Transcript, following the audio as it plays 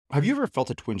Have you ever felt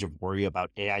a twinge of worry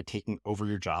about AI taking over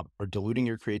your job or diluting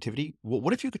your creativity? Well,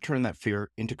 what if you could turn that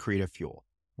fear into creative fuel?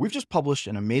 We've just published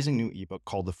an amazing new ebook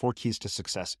called The 4 Keys to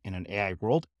Success in an AI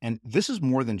World, and this is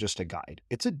more than just a guide.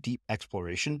 It's a deep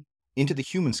exploration into the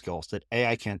human skills that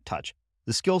AI can't touch,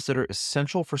 the skills that are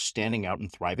essential for standing out and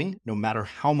thriving, no matter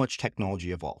how much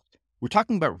technology evolves. We're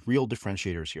talking about real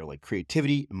differentiators here, like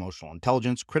creativity, emotional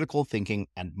intelligence, critical thinking,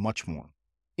 and much more.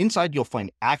 Inside, you'll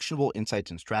find actionable insights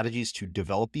and strategies to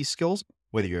develop these skills,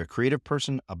 whether you're a creative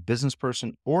person, a business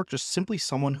person, or just simply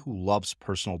someone who loves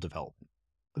personal development.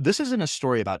 This isn't a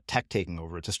story about tech taking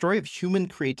over. It's a story of human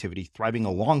creativity thriving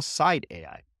alongside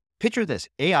AI. Picture this,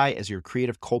 AI as your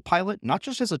creative co-pilot, not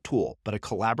just as a tool, but a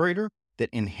collaborator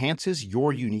that enhances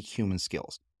your unique human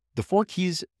skills. The 4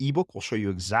 Keys ebook will show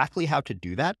you exactly how to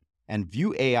do that and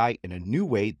view AI in a new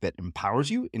way that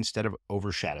empowers you instead of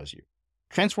overshadows you.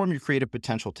 Transform your creative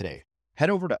potential today. Head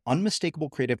over to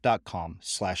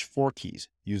unmistakablecreative.com/4keys.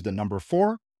 Use the number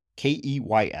 4,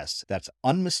 KEYS. That's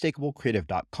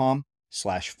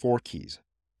unmistakablecreative.com/4keys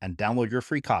and download your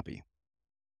free copy.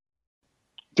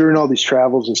 During all these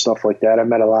travels and stuff like that, I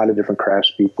met a lot of different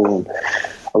craftspeople and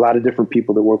a lot of different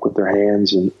people that work with their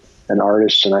hands and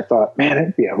artists. And I thought, man,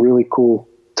 it'd be a really cool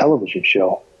television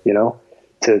show,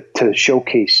 to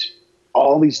showcase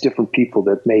all these different people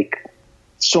that make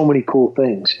so many cool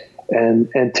things, and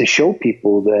to show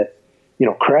people that,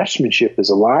 craftsmanship is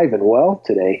alive and well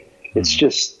today. It's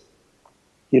just,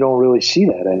 you don't really see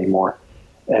that anymore.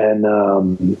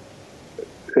 And,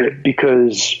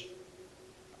 because,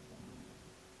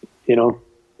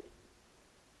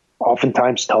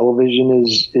 oftentimes television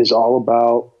is all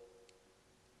about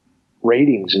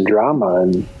ratings and drama,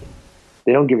 and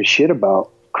they don't give a shit about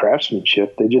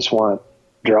craftsmanship. They just want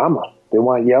drama. They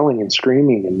want yelling and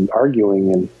screaming and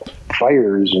arguing and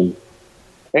fires and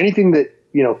anything that,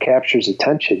 captures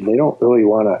attention. They don't really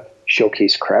want to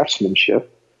showcase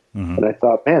craftsmanship. Mm-hmm. And I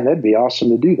thought, man, that'd be awesome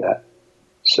to do that.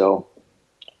 So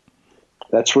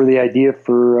that's where the idea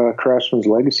for Craftsman's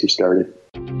Legacy started.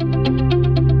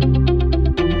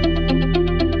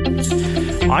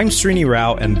 I'm Srini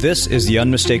Rao, and this is the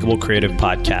Unmistakable Creative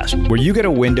Podcast, where you get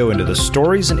a window into the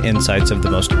stories and insights of the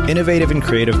most innovative and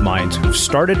creative minds who've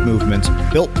started movements,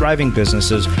 built thriving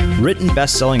businesses, written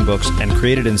best-selling books, and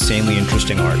created insanely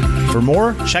interesting art. For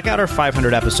more, check out our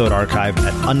 500-episode archive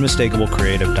at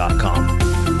unmistakablecreative.com.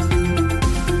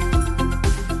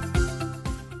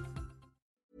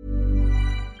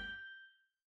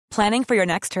 Planning for your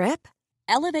next trip?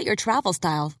 Elevate your travel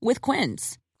style with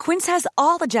Quince. Quince has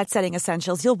all the jet-setting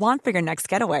essentials you'll want for your next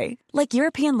getaway, like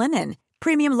European linen,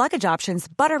 premium luggage options,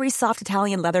 buttery soft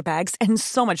Italian leather bags, and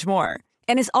so much more.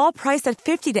 And is all priced at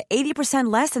 50 to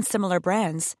 80% less than similar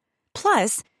brands.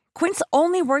 Plus, Quince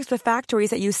only works with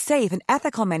factories that use safe and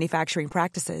ethical manufacturing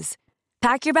practices.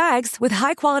 Pack your bags with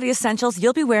high-quality essentials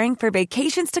you'll be wearing for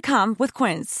vacations to come with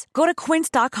Quince. Go to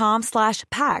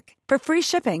quince.com/pack for free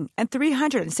shipping and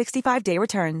 365-day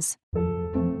returns.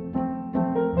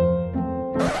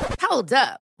 Hold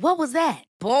up. What was that?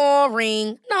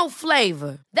 Boring. No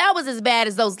flavor. That was as bad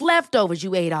as those leftovers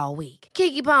you ate all week.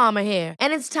 Keke Palmer here,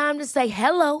 and it's time to say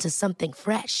hello to something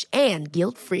fresh and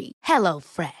guilt-free. Hello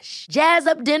Fresh. Jazz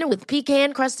up dinner with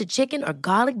pecan-crusted chicken or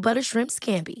garlic butter shrimp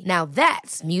scampi. Now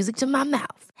that's music to my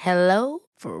mouth. Hello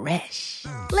Fresh.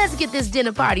 Let's get this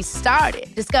dinner party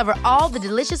started. Discover all the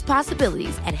delicious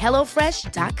possibilities at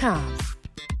HelloFresh.com.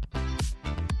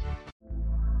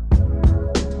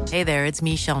 Hey there, it's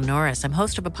Michelle Norris. I'm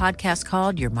host of a podcast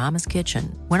called Your Mama's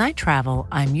Kitchen. When I travel,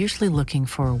 I'm usually looking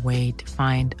for a way to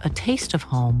find a taste of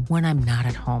home when I'm not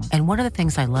at home. And one of the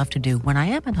things I love to do when I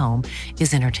am at home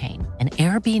is entertain. And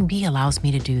Airbnb allows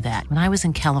me to do that. When I was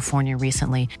in California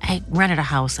recently, I rented a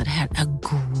house that had a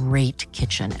great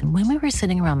kitchen. And when we were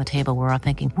sitting around the table, we were all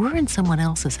thinking, we're in someone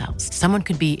else's house. Someone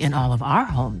could be in all of our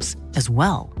homes as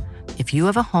well. If you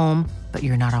have a home, but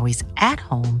you're not always at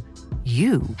home,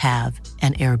 you have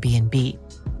an Airbnb.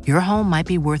 Your home might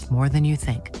be worth more than you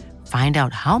think. Find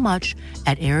out how much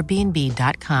at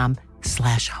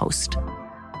airbnb.com/host.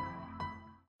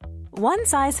 One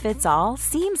size fits all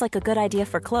seems like a good idea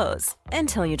for clothes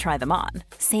until you try them on.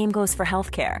 Same goes for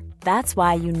healthcare. That's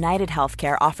why United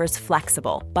Healthcare offers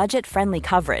flexible, budget-friendly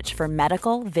coverage for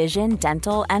medical, vision,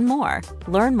 dental, and more.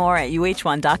 Learn more at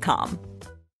uh1.com.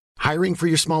 Hiring for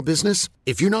your small business?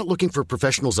 If you're not looking for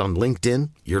professionals on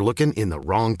LinkedIn, you're looking in the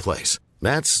wrong place.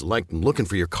 That's like looking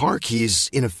for your car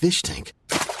keys in a fish tank.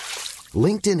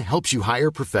 LinkedIn helps you hire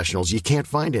professionals you can't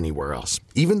find anywhere else,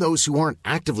 even those who aren't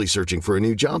actively searching for a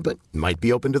new job but might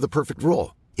be open to the perfect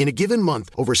role. In a given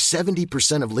month, over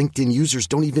 70% of LinkedIn users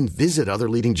don't even visit other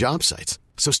leading job sites.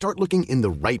 So start looking in the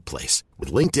right place.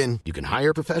 With LinkedIn, you can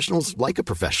hire professionals like a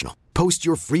professional. Post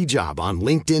your free job on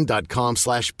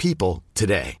linkedin.com/people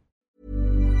today.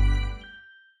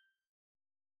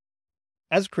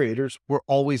 As creators, we're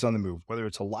always on the move. Whether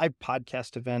it's a live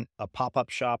podcast event, a pop-up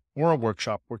shop, or a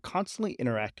workshop, we're constantly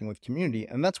interacting with community,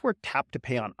 and that's where Tap to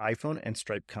Pay on iPhone and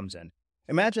Stripe comes in.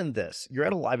 Imagine this. You're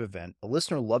at a live event, a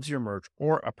listener loves your merch,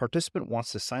 or a participant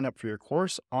wants to sign up for your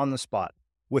course on the spot.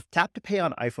 With Tap to Pay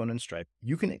on iPhone and Stripe,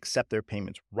 you can accept their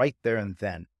payments right there and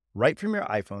then, right from your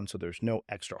iPhone, so there's no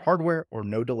extra hardware or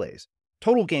no delays.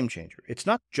 Total game changer. It's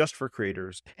not just for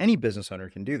creators. Any business owner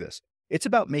can do this. It's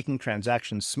about making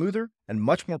transactions smoother and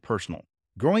much more personal,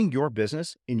 growing your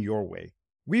business in your way.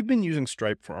 We've been using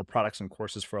Stripe for our products and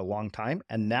courses for a long time,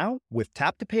 and now with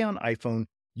Tap to Pay on iPhone,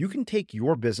 you can take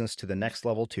your business to the next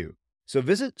level too. So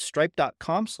visit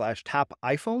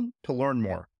stripe.com/tapiphone to learn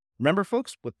more. Remember,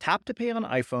 folks, with Tap to Pay on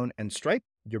iPhone and Stripe,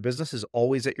 your business is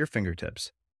always at your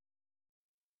fingertips.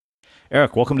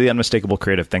 Eric, welcome to the Unmistakable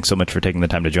Creative. Thanks so much for taking the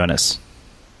time to join us.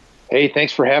 Hey,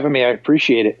 thanks for having me. I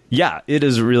appreciate it. Yeah, it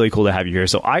is really cool to have you here.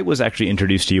 So I was actually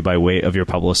introduced to you by way of your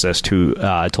publicist who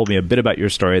told me a bit about your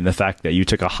story and the fact that you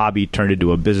took a hobby, turned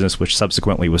into a business, which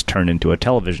subsequently was turned into a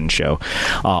television show,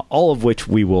 all of which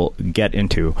we will get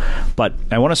into. But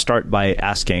I want to start by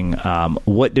asking,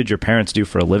 what did your parents do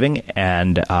for a living,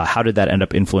 and how did that end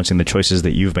up influencing the choices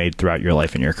that you've made throughout your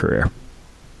life and your career?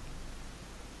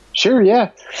 Sure,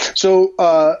 yeah. So,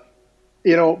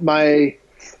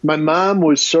 my mom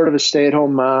was sort of a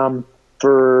stay-at-home mom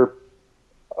for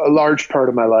a large part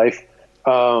of my life.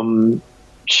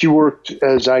 She worked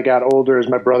as I got older, as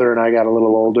my brother and I got a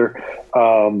little older.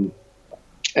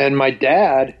 And my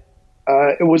dad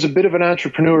was a bit of an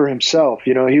entrepreneur himself.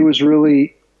 He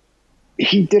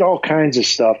did all kinds of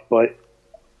stuff, but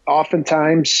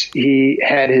oftentimes he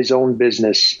had his own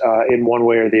business in one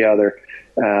way or the other.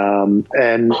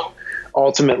 And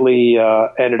ultimately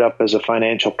ended up as a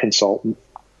financial consultant.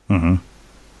 Mm-hmm.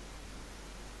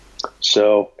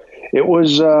 So it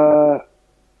was, I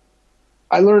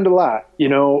learned a lot,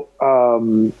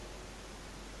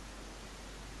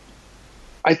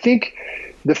 I think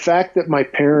the fact that my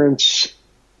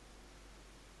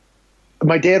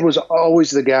dad was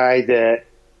always the guy that,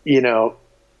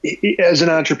 as an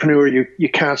entrepreneur, you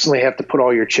constantly have to put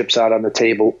all your chips out on the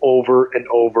table over and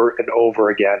over and over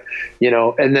again,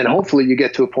 and then hopefully you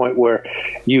get to a point where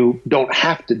you don't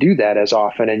have to do that as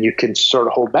often and you can sort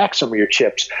of hold back some of your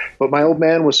chips. But my old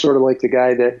man was sort of like the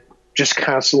guy that just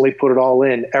constantly put it all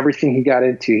in. Everything he got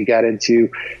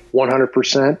into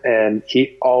 100%, and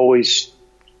he always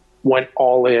went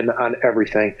all in on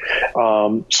everything.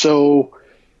 So,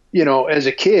 as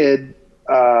a kid,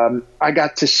 I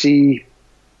got to see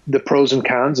the pros and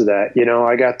cons of that.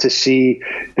 I got to see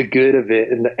the good of it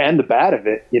and the bad of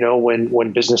it,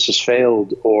 when businesses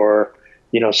failed or,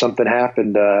 something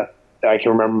happened. I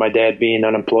can remember my dad being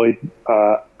unemployed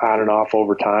on and off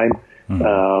over time.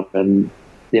 Mm-hmm. And,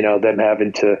 them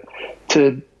having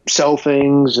to sell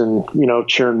things and,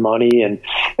 churn money. And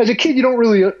as a kid, you don't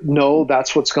really know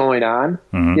that's what's going on.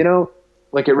 Mm-hmm.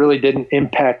 Like it really didn't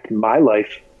impact my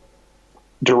life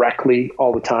directly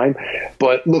all the time,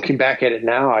 but looking back at it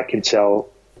now, I can tell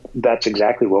that's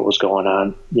exactly what was going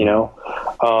on,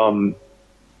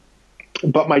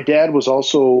 but my dad was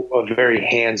also a very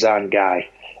hands-on guy.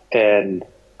 And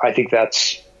I think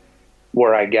that's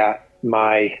where I got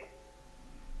my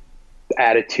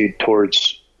attitude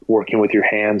towards working with your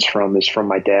hands is from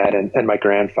my dad and my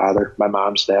grandfather, my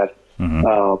mom's dad.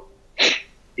 Mm-hmm.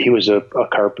 He was a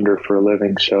carpenter for a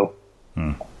living. So,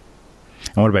 And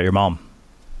what about your mom?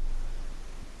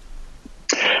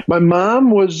 My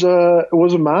mom was a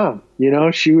mom,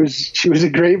 she was a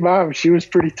great mom. She was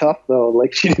pretty tough though.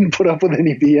 Like she didn't put up with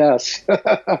any BS.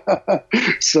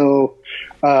 So,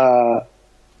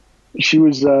 she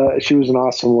was an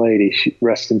awesome lady.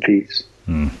 Rest in peace.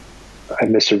 I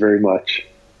miss her very much.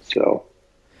 So,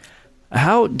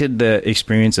 how did the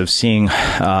experience of seeing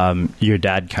your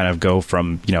dad kind of go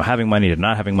from, having money to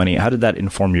not having money, how did that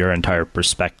inform your entire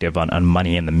perspective on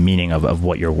money and the meaning of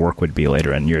what your work would be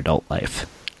later in your adult life?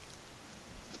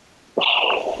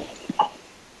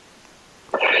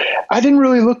 I didn't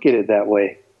really look at it that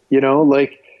way,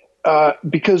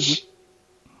 because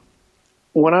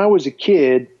when I was a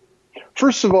kid,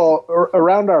 first of all,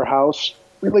 around our house,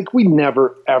 we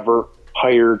never, ever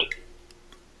hired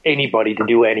anybody to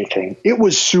do anything. It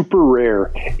was super rare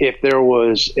if there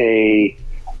was a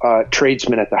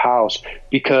tradesman at the house,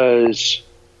 because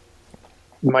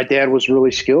my dad was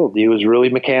really skilled. He was really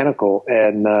mechanical,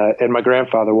 and my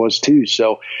grandfather was too.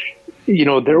 So,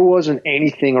 there wasn't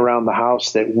anything around the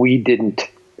house that we didn't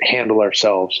handle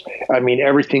ourselves. I mean,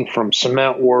 everything from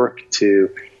cement work to,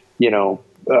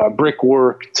 brick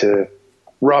work to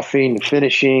roughing,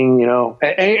 finishing,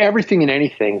 everything and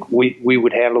anything we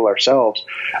would handle ourselves.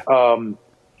 And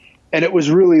it was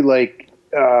really like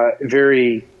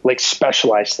very like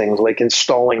specialized things, like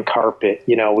installing carpet.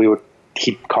 We would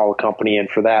call a company in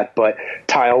for that, but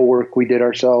tile work we did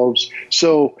ourselves.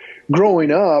 So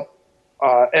growing up,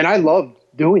 and I loved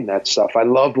doing that stuff. I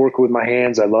loved working with my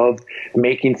hands. I loved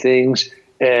making things.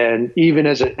 And even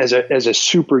as a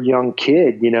super young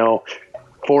kid, 4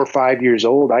 or 5 years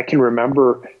old, I can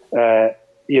remember, my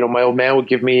old man would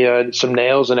give me some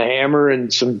nails and a hammer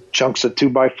and some chunks of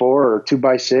 2x4 or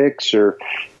 2x6 or,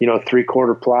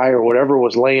 3/4 ply or whatever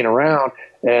was laying around.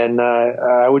 And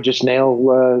I would just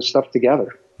nail stuff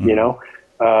together, and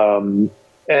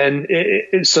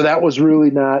so that was really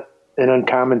not an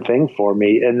uncommon thing for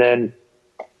me. And then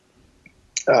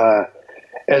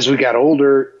as we got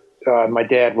older, my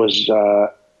dad was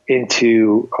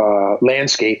into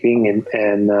landscaping,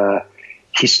 and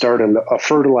he started a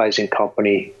fertilizing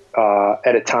company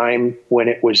at a time when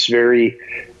it was very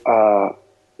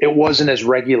it wasn't as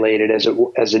regulated as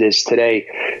it is today.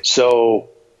 So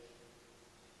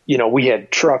we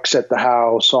had trucks at the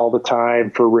house all the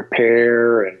time for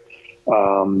repair, and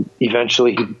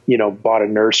eventually he bought a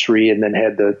nursery, and then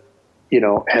had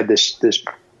this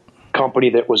company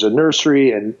that was a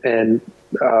nursery and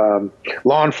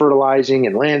lawn fertilizing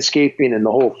and landscaping and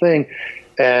the whole thing.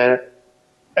 And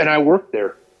I worked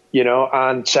there,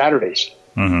 on Saturdays,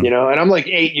 and I'm like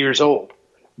 8 years old,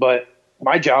 but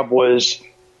my job was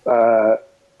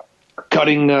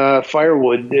cutting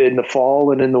firewood in the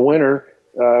fall and in the winter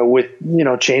with,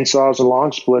 chainsaws and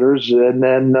long splitters. And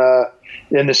then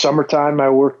in the summertime, I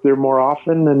worked there more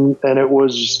often, and it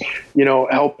was,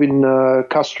 helping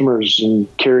customers and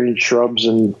carrying shrubs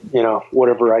and,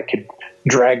 whatever I could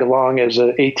drag along as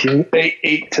a 8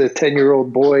 to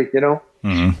 10-year-old boy,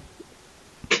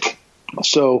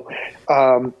 So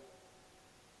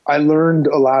I learned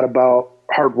a lot about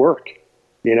hard work,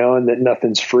 and that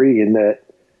nothing's free, and that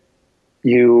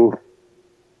you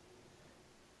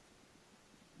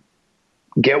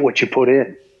get what you put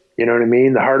in. You know what I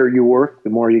mean? The harder you work,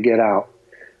 the more you get out.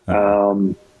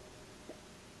 And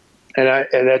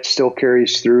that still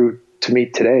carries through to me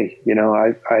today.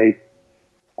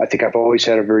 I think I've always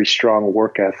had a very strong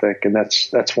work ethic, and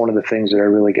that's one of the things that I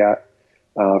really got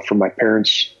from my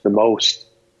parents the most,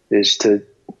 is to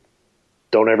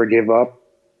don't ever give up,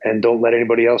 and don't let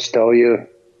anybody else tell you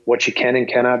what you can and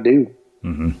cannot do.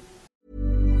 Mm-hmm.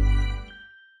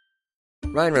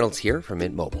 Ryan Reynolds here from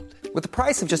Mint Mobile. With the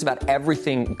price of just about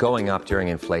everything going up during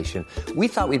inflation, we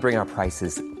thought we'd bring our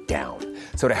prices down.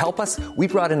 So to help us, we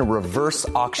brought in a reverse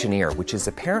auctioneer, which is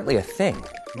apparently a thing.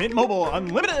 Mint Mobile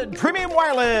Unlimited Premium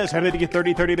Wireless. How to get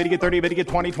 30, 30, bit to get 30, bit to get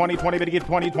 20, 20, 20, bit to get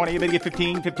 20, 20, bit to get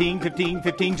 15, 15, 15,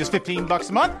 15, just $15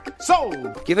 a month?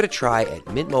 Sold! Give it a try at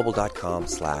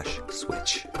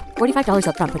mintmobile.com/switch. $45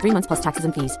 up front for 3 months plus taxes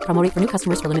and fees. Promo rate for new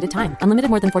customers for limited time. Unlimited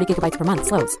more than 40 gigabytes per month.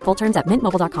 Slows full terms at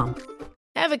mintmobile.com.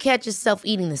 Ever catch yourself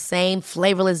eating the same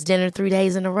flavorless dinner 3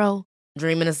 days in a row?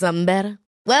 Dreaming of something better?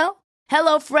 Well,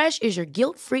 HelloFresh is your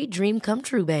guilt-free dream come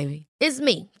true, baby. It's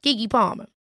me, Keke Palmer.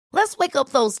 Let's wake up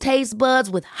those taste buds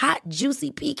with hot,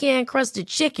 juicy pecan-crusted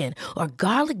chicken or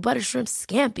garlic butter shrimp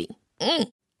scampi.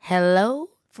 Hello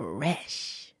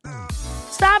Fresh.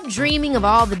 Stop dreaming of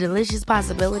all the delicious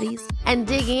possibilities and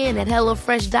dig in at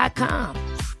HelloFresh.com.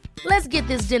 Let's get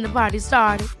this dinner party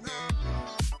started.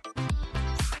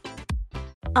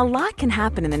 A lot can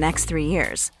happen in the next 3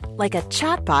 years. Like a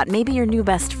chatbot may be your new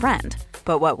best friend.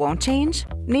 But what won't change?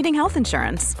 Needing health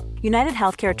insurance. United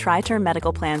Healthcare Tri-Term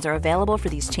Medical Plans are available for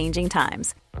these changing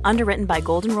times. Underwritten by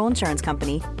Golden Rule Insurance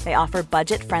Company, they offer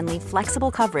budget-friendly,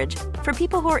 flexible coverage for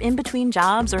people who are in between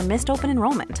jobs or missed open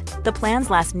enrollment. The plans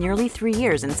last nearly 3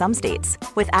 years in some states,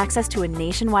 with access to a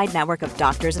nationwide network of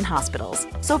doctors and hospitals.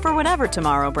 So for whatever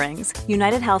tomorrow brings,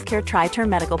 United Healthcare Tri-Term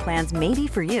Medical Plans may be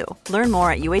for you. Learn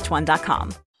more at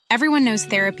uh1.com. Everyone knows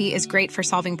therapy is great for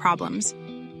solving problems.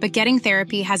 But getting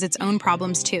therapy has its own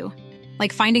problems too.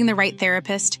 Like finding the right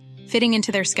therapist, fitting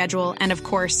into their schedule, and of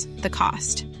course, the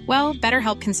cost. Well,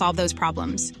 BetterHelp can solve those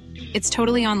problems. It's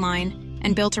totally online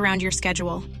and built around your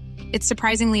schedule. It's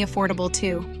surprisingly affordable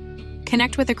too.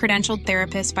 Connect with a credentialed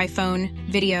therapist by phone,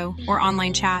 video, or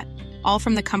online chat, all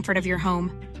from the comfort of your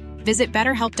home. Visit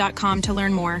BetterHelp.com to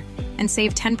learn more and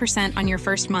save 10% on your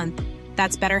first month.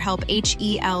 That's BetterHelp,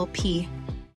 H-E-L-P.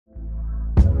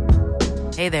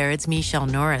 Hey there, it's Michelle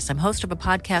Norris. I'm host of a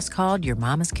podcast called Your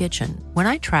Mama's Kitchen. When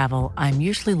I travel, I'm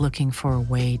usually looking for a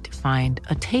way to find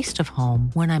a taste of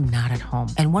home when I'm not at home.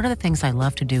 And one of the things I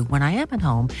love to do when I am at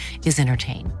home is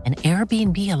entertain. And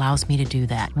Airbnb allows me to do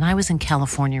that. When I was in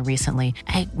California recently,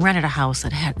 I rented a house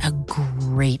that had a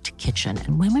great kitchen.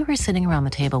 And when we were sitting around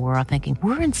the table, we were all thinking,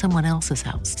 we're in someone else's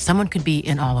house. Someone could be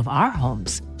in all of our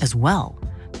homes as well.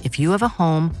 If you have a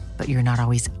home, but you're not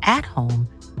always at home,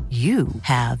 you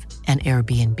have an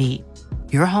Airbnb.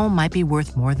 Your home might be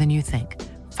worth more than you think.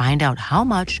 Find out how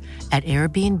much at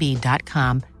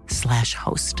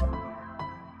airbnb.com/host.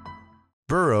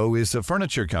 Burrow is a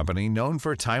furniture company known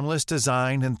for timeless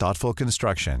design and thoughtful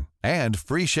construction and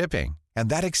free shipping, and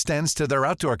that extends to their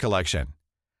outdoor collection.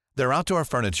 Their outdoor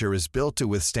furniture is built to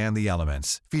withstand the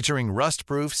elements, featuring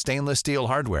rust-proof stainless steel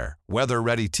hardware,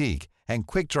 weather-ready teak, and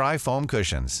quick-dry foam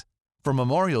cushions. For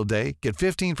Memorial Day, get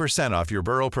 15% off your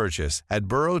Burrow purchase at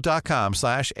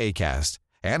burrow.com/ACAST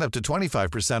and up to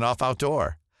 25% off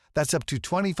outdoor. That's up to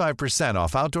 25%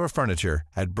 off outdoor furniture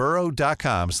at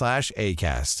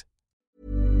burrow.com/ACAST.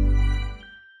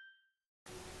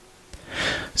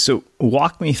 So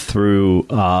walk me through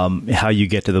how you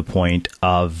get to the point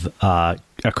of a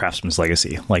Craftsman's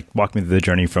legacy. Like, walk me through the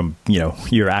journey from,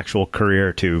 your actual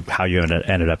career to how you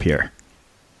ended up here.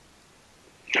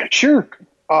 Sure.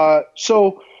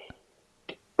 So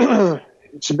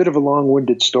it's a bit of a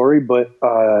long-winded story, but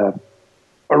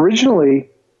originally,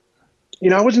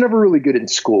 I was never really good in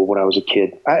school when I was a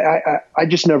kid. I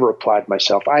just never applied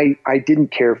myself. I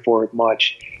didn't care for it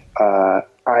much.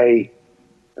 I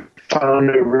found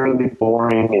it really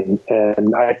boring,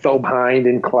 and I fell behind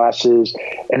in classes.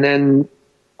 And then,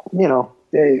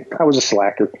 I was a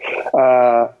slacker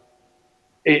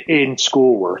in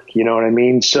schoolwork. You know what I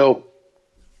mean? So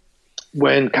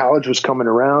when college was coming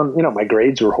around, my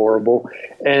grades were horrible.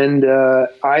 And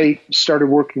I started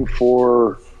working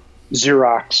for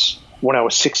Xerox when I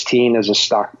was 16 as a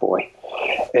stock boy.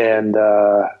 And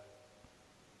I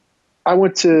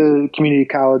went to community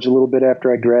college a little bit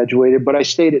after I graduated, but I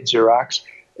stayed at Xerox.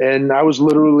 And I was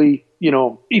literally,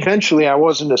 eventually I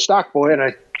wasn't a stock boy, and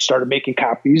I started making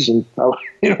copies and,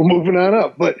 moving on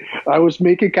up. But I was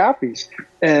making copies.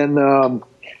 And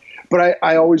but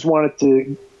I always wanted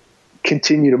to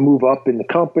continue to move up in the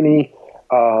company.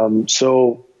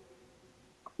 So,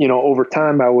 over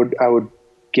time I would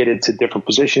get into different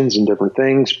positions and different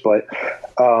things. But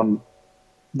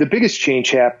the biggest change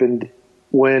happened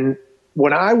when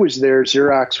I was there.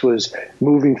 Xerox was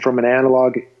moving from an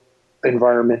analog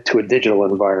environment to a digital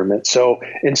environment. So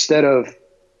instead of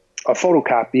a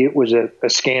photocopy, it was a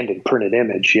scanned and printed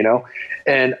image,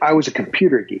 and I was a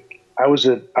computer geek. I was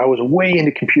way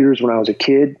into computers when I was a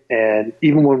kid, and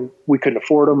even when we couldn't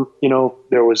afford them,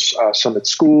 there was some at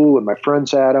school, and my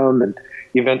friends had them, and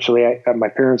eventually my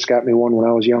parents got me one when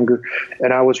I was younger,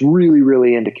 and I was really,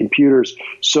 really into computers.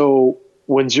 So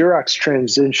when Xerox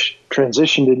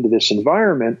transitioned into this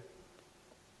environment,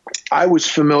 I was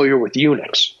familiar with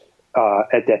Unix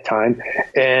at that time,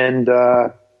 and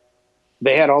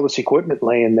they had all this equipment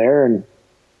laying there, and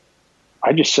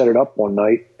I just set it up one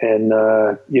night and,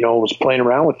 was playing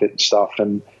around with it and stuff.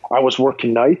 And I was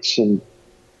working nights, and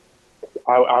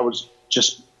I was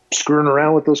just screwing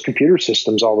around with those computer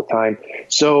systems all the time.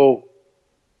 So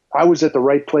I was at the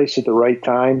right place at the right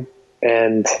time,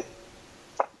 and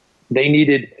they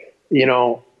needed,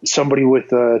 somebody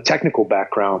with a technical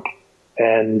background.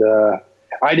 And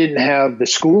I didn't have the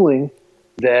schooling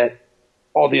that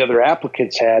all the other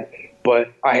applicants had,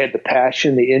 but I had the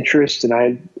passion, the interest, and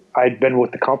I'd been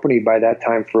with the company by that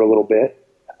time for a little bit.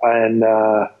 And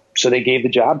so they gave the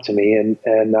job to me, and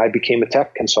I became a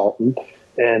tech consultant,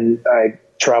 and I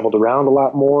traveled around a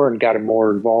lot more and got more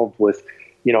involved with,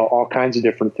 all kinds of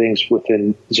different things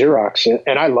within Xerox.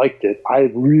 And I liked it.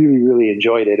 I really, really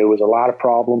enjoyed it. It was a lot of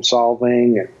problem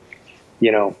solving, and,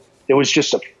 it was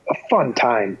just a fun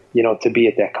time, to be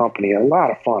at that company. A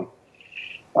lot of fun.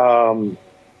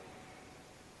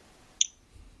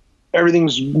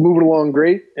 Everything's moving along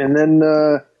great. And then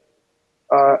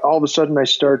all of a sudden I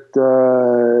start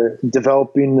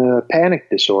developing a panic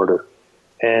disorder.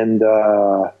 And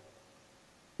the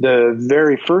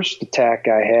very first attack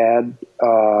I had,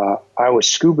 I was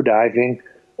scuba diving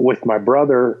with my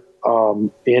brother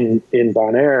in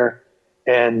Bonaire,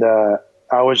 and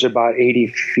I was about 80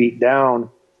 feet down,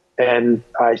 and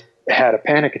I had a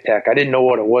panic attack. I didn't know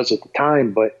what it was at the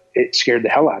time, but it scared the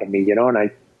hell out of me, and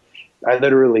I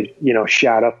literally,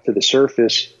 shot up to the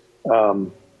surface.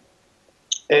 And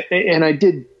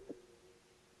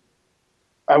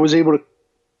I was able to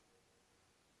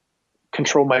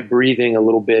control my breathing a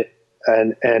little bit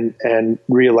and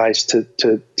realize to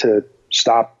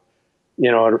stop,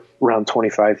 at around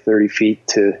 25, 30 feet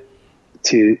to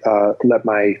let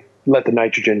the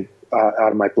nitrogen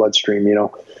out of my bloodstream, and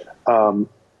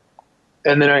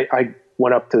then I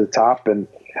went up to the top, and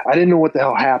I didn't know what the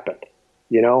hell happened,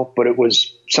 but it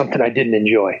was something I didn't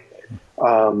enjoy.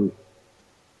 And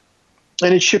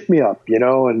it shook me up,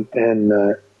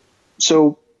 and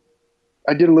so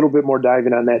I did a little bit more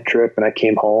diving on that trip, and I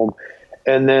came home.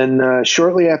 And then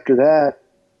shortly after that,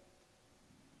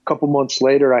 a couple months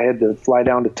later, I had to fly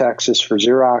down to Texas for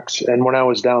Xerox. And when I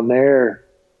was down there,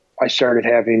 I started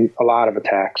having a lot of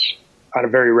attacks on a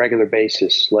very regular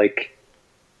basis. Like,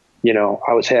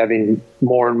 I was having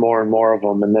more and more and more of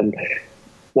them. And then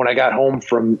when I got home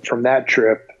from that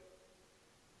trip,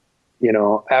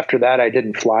 after that, I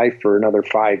didn't fly for another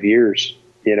 5 years,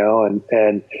 and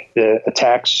the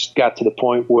attacks got to the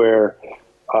point where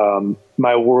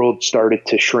my world started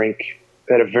to shrink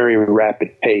at a very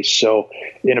rapid pace. So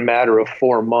in a matter of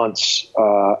 4 months,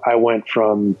 I went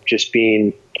from just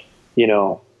being,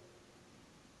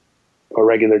 a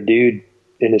regular dude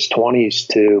in his 20s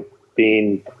to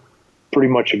being pretty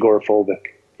much agoraphobic.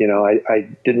 I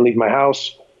didn't leave my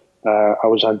house. I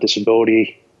was on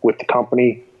disability with the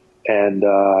company and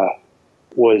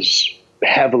was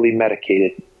heavily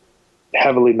medicated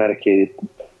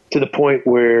to the point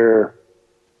where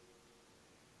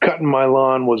cutting my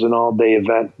lawn was an all-day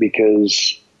event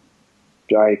because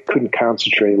I couldn't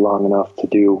concentrate long enough to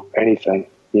do anything,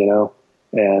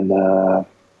 and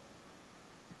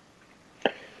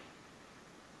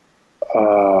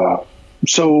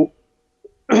so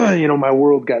my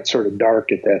world got sort of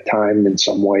dark at that time in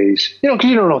some ways, because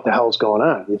you don't know what the hell's going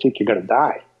on. You think you're going to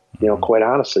die, quite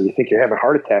honestly. You think you're having a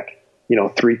heart attack,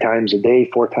 3 times a day,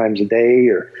 4 times a day,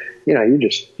 or,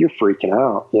 you're freaking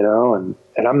out,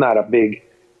 and I'm not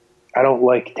I don't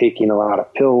like taking a lot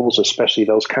of pills, especially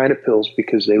those kind of pills,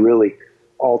 because they really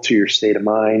alter your state of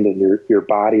mind and your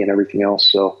body and everything else.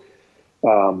 So,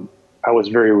 I was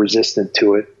very resistant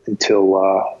to it until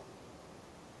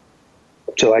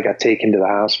I got taken to the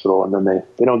hospital, and then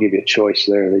they don't give you a choice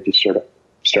there. They just sort of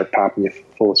start popping you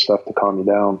full of stuff to calm you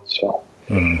down. So,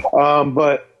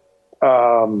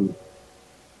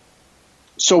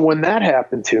 so when that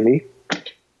happened to me,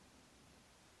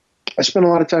 I spent a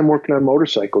lot of time working on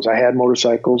motorcycles. I had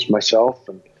motorcycles myself,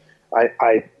 and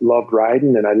I loved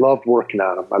riding, and I loved working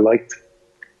on them. I liked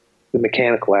the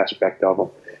mechanical aspect of them.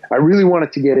 I really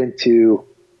wanted to get into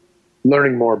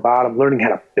learning more about them, learning how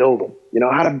to build them,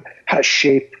 how to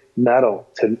shape metal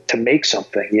to make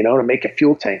something, to make a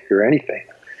fuel tank or anything.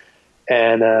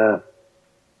 And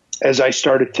as I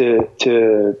started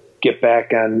to get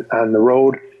back on the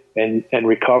road and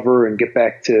recover and get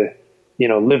back to,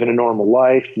 living a normal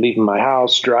life, leaving my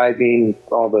house, driving,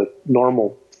 all the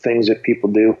normal things that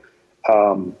people do,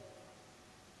 I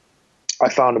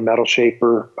found a metal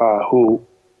shaper who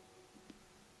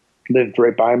lived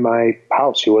right by my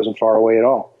house. He wasn't far away at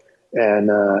all.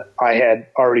 And I had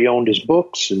already owned his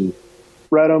books and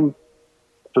read them.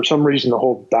 For some reason, the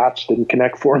whole dots didn't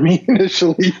connect for me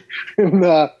initially. And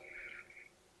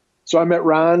so I met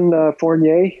Ron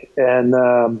Fournier, and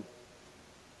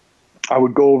I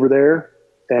would go over there.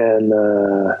 And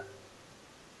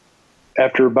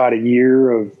after about a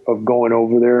year of going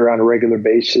over there on a regular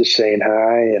basis, saying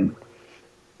hi and,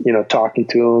 talking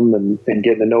to him and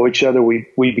getting to know each other,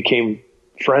 we became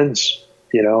friends,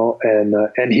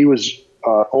 and he was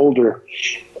older,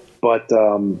 but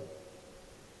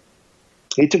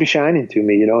he took a shining to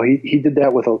me. He did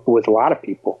that with a lot of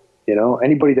people,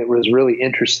 anybody that was really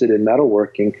interested in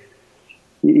metalworking,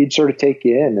 he'd sort of take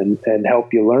you in and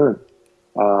help you learn.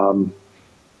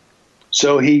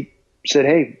 So he said,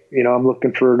 hey, I'm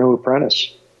looking for a new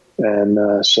apprentice.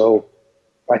 And so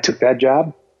I took that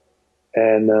job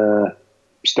and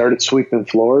started sweeping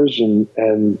floors,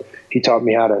 and he taught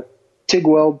me how to TIG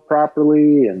weld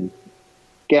properly and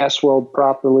gas weld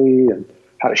properly and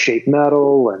how to shape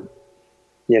metal, and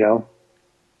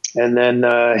and then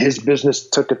his business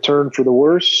took a turn for the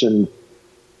worse, and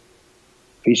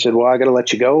he said, well, I got to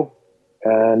let you go.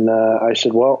 And I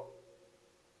said, well,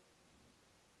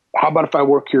 how about if I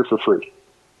work here for free?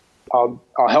 I'll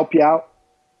help you out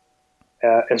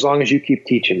as long as you keep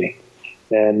teaching me.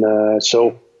 And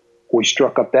so we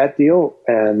struck up that deal.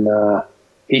 And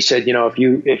he said,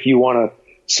 if you want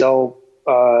to sell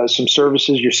some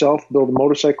services yourself, build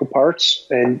motorcycle parts,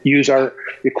 and use our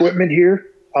equipment here,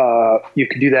 you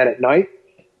could do that at night.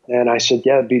 And I said,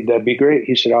 yeah, that'd be great.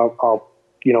 He said, I'll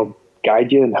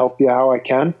guide you and help you how I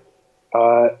can.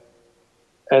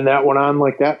 And that went on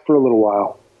like that for a little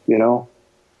while.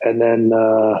 And then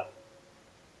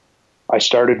I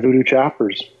started Voodoo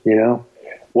Choppers.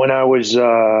 When I was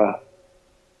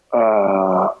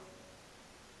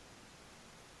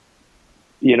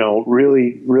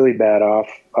really, really bad off.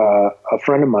 A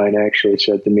friend of mine actually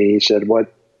said to me, he said,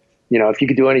 if you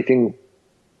could do anything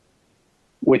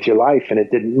with your life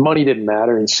and money didn't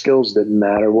matter and skills didn't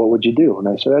matter, what would you do? And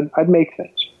I said, I'd make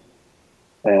things.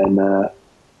 And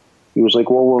he was like,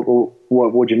 well,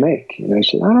 what would you make? And I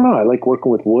said, I don't know. I like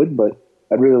working with wood, but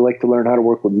I'd really like to learn how to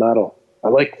work with metal. I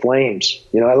like flames.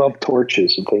 I love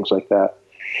torches and things like that.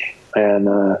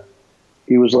 And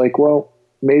he was like, well,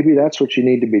 maybe that's what you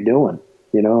need to be doing.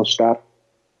 Stop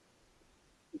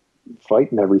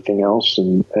fighting everything else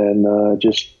and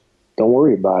just don't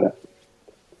worry about it.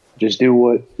 Just do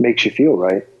what makes you feel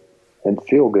right and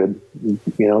feel good,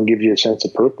 gives you a sense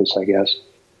of purpose, I guess.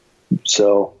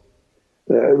 So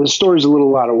the story's a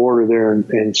little out of order there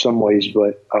in some ways,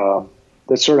 but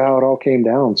that's sort of how it all came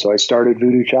down. So I started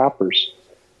Voodoo Choppers,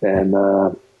 and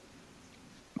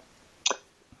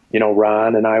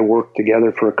Ron and I worked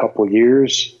together for a couple of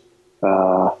years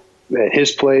at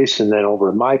his place, and then over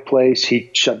at my place. He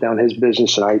shut down his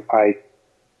business, and I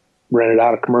rented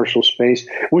out a commercial space,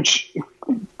 which,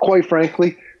 quite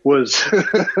frankly, was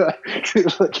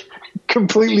like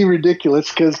completely ridiculous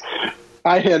because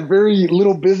I had very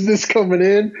little business coming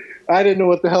in. I didn't know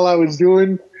what the hell I was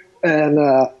doing, and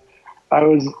I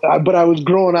was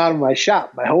growing out of my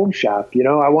shop, my home shop.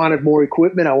 I wanted more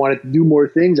equipment. I wanted to do more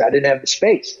things. I didn't have the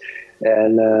space,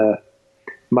 and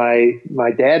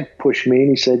my dad pushed me, and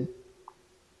he said,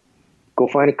 "Go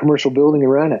find a commercial building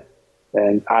and rent it."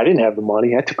 And I didn't have the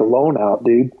money. I took a loan out,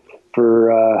 dude,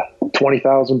 for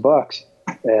 $20,000,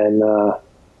 and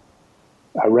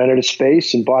I rented a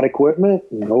space and bought equipment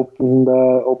and opened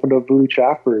up Voodoo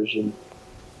Choppers. And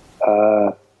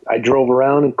I drove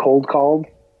around and cold called.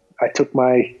 I took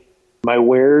my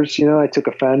wares, I took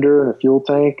a fender and a fuel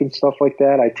tank and stuff like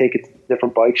that. I'd take it to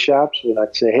different bike shops, and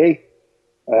I'd say, hey,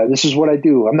 this is what I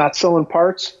do. I'm not selling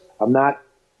parts. I'm not,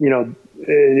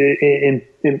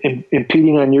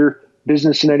 impeding on your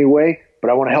business in any way, but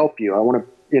I want to help you. I want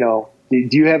to,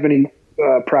 do you have any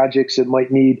projects that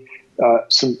might need a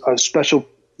special,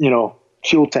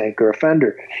 fuel tank or a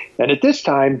fender? And at this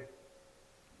time,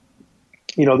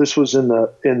 this was in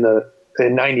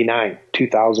 99,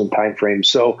 2000 timeframe.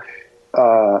 So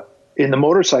in the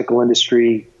motorcycle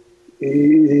industry,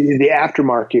 the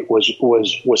aftermarket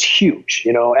was huge.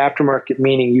 Aftermarket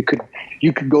meaning you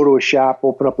could go to a shop,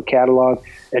 open up a catalog,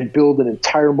 and build an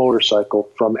entire motorcycle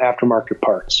from aftermarket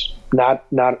parts. Not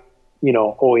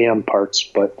OEM parts,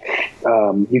 but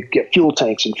you could get fuel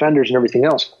tanks and fenders and everything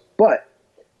else. But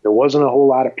there wasn't a whole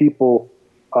lot of people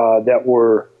that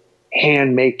were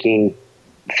hand making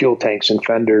fuel tanks and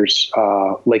fenders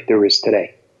like there is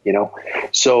today.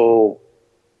 So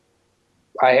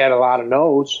I had a lot of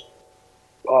no's.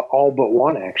 All but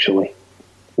one, actually.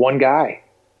 One guy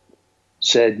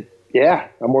said, yeah,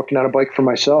 I'm working on a bike for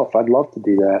myself. I'd love to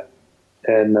do that.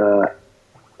 And,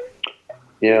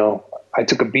 I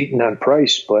took a beating on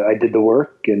price, but I did the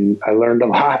work and I learned a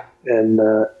lot. And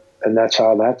that's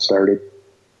how that started,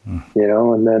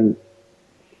 and then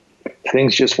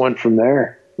things just went from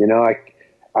there.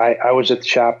 I was at the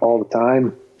shop all the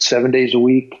time, 7 days a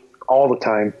week, all the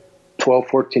time, 12,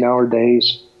 14-hour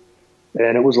days.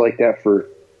 And it was like that for,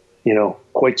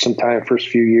 quite some time. First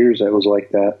few years, it was like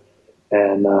that.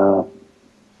 And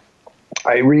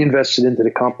I reinvested into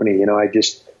the company. I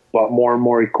just bought more and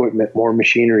more equipment, more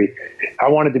machinery. I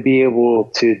wanted to be able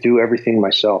to do everything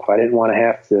myself. I didn't want to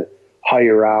have to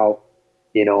hire out,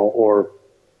 or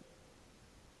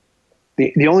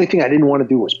the only thing I didn't want to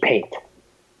do was paint.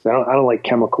 I don't like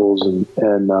chemicals and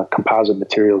composite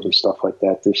materials and stuff like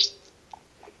that.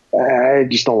 I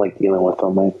just don't like dealing with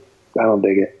them. I don't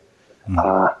dig it.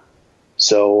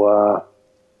 So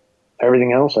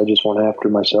everything else, I just went after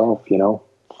myself,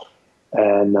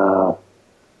 and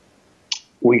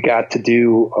we got to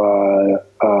do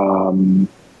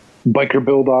biker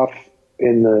build off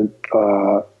in the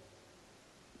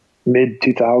mid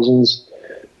 2000s.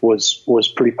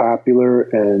 Was pretty popular,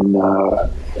 and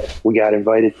we got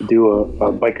invited to do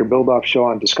a biker build off show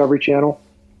on Discovery Channel,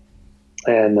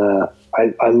 and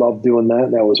I loved doing that.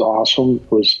 That was awesome.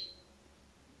 It was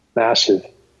massive.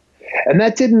 And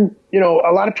that didn't, a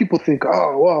lot of people think,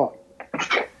 oh, well,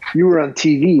 you were on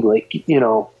TV. Like,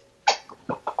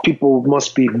 people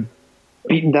must be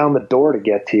beating down the door to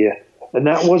get to you. And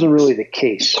that wasn't really the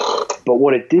case. But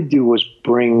what it did do was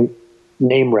bring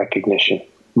name recognition.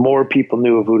 More people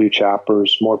knew of Voodoo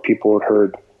Choppers. More people had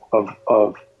heard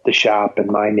of the shop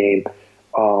and my name.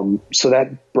 So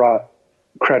that brought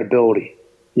credibility,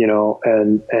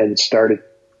 and started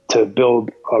to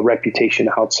build a reputation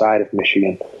outside of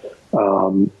Michigan.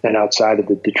 and outside of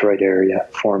the Detroit area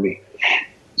for me.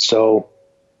 So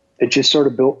it just sort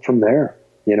of built from there,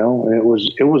 and it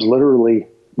was literally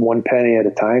one penny at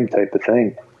a time type of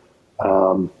thing.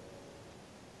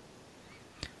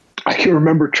 I can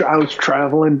remember I was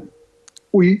traveling.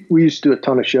 We used to do a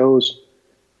ton of shows,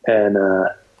 and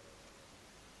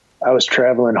I was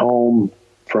traveling home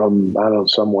from, I don't know,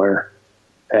 somewhere,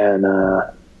 and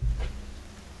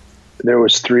there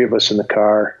was 3 of us in the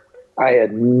car. I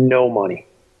had no money.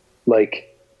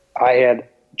 Like, I had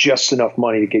just enough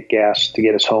money to get gas to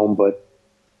get us home, but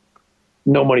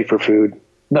no money for food,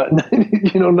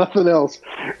 nothing else.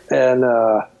 And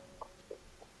I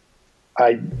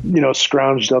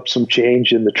scrounged up some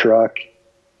change in the truck,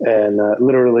 and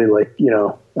literally, like, I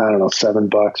don't know,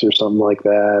 $7 or something like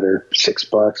that, or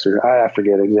 $6, or I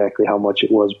forget exactly how much it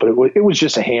was, but it was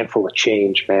just a handful of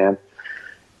change, man.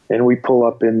 And we pull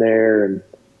up in there, and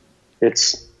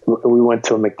we went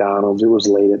to a McDonald's. It was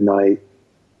late at night,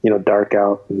 dark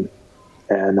out,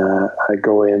 and I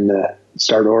go in,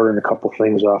 start ordering a couple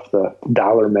things off the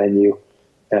dollar menu,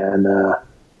 and the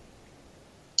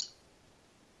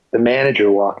manager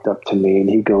walked up to me, and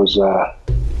he goes,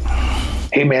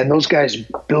 "Hey man, those guys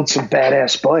build some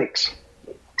badass bikes."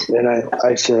 And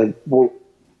I said, "Well,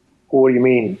 what do you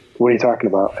mean? What are you talking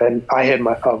about?" And I had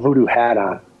my voodoo hat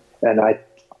on, and I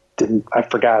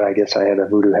forgot, I guess I had a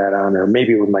voodoo hat on, or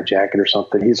maybe it was my jacket or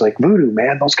something. He's like, "Voodoo,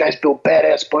 man, those guys build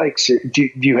badass bikes. Do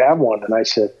you have one?" And I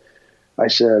said,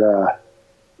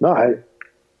 "No, I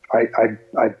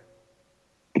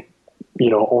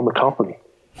own the company."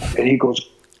 And he goes,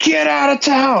 "Get out of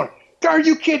town. Are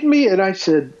you kidding me?" And I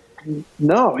said,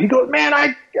 "No." He goes, "Man,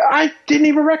 I didn't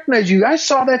even recognize you. I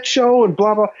saw that show," and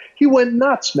blah, blah. He went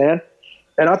nuts, man.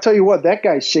 And I'll tell you what, that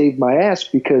guy saved my ass,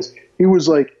 because he was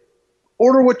like,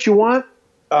 "Order what you want.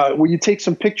 Will you take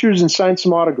some pictures and sign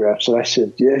some autographs?" And I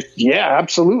said, yeah,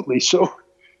 absolutely. So,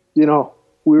 we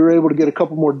were able to get a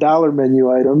couple more dollar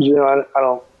menu items. I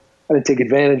didn't take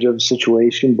advantage of the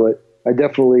situation, but I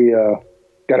definitely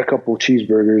got a couple of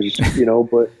cheeseburgers,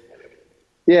 but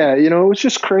yeah, it was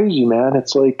just crazy, man.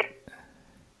 It's like,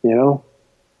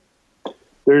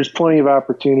 there's plenty of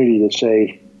opportunity to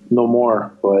say no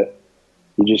more, but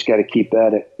you just got to keep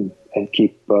at it and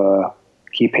keep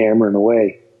hammering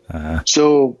away.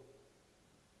 So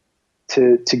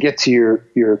to get to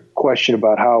your question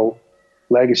about how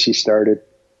Legacy started,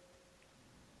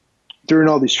 during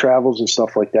all these travels and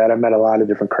stuff like that, I met a lot of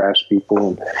different craftspeople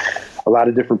and a lot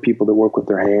of different people that work with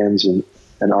their hands and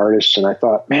artists. And I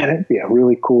thought, man, it'd be a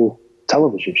really cool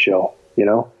television show,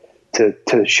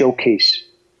 to showcase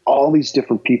all these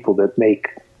different people that make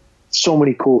so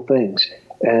many cool things,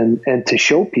 and to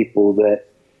show people that,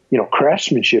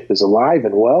 craftsmanship is alive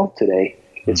and well today.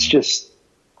 It's just,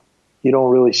 you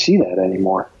don't really see that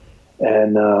anymore.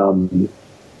 And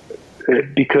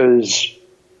because,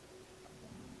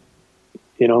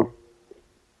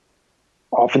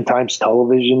 oftentimes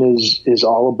television is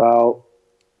all about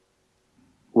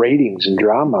ratings and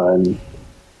drama, and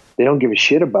they don't give a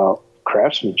shit about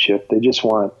craftsmanship. They just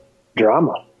want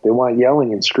drama. They want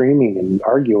yelling and screaming and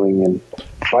arguing and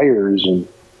fires and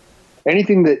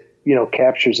anything that,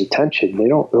 captures attention. They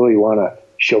don't really want to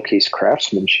showcase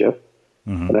craftsmanship.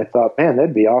 Mm-hmm. And I thought, man,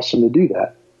 that'd be awesome to do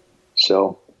that.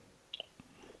 So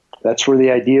that's where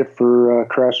the idea for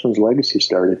Craftsman's Legacy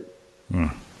started.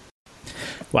 Mm.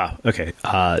 Wow. Okay.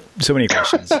 So many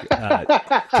questions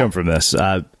come from this.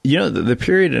 The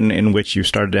period in which you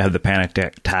started to have the panic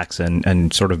attacks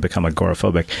and sort of become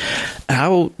agoraphobic,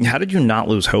 how did you not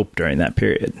lose hope during that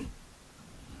period?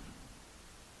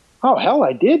 Oh, hell,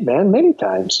 I did, man. Many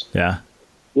times. Yeah.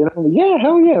 Yeah,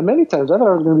 hell yeah. Many times. I thought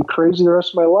I was going to be crazy the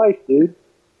rest of my life, dude.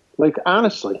 Like,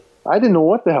 honestly, I didn't know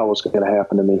what the hell was going to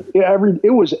happen to me.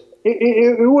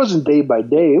 It wasn't day by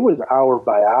day. It was hour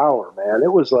by hour, man.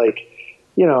 It was like,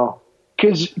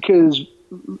 because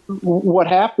what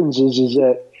happens is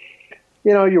that,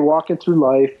 you're walking through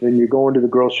life and you're going to the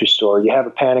grocery store. You have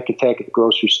a panic attack at the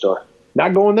grocery store.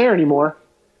 Not going there anymore.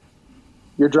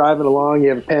 You're driving along. You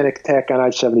have a panic attack on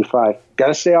I-75. Got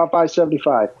to stay off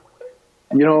I-75.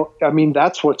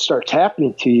 That's what starts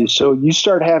happening to you. So you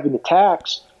start having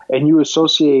attacks, and you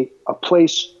associate a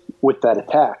place with that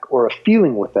attack, or a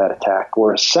feeling with that attack,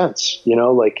 or a sense,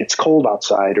 like it's cold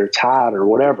outside or it's hot or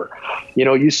whatever.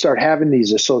 You start having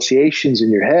these associations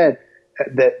in your head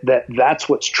that's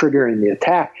what's triggering the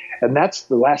attack. And that's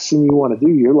the last thing you want to do.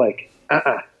 You're like,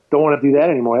 don't want to do that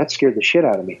anymore. That scared the shit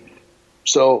out of me.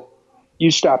 So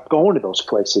you stop going to those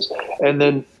places. And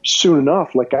then soon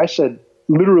enough, like I said,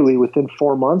 literally within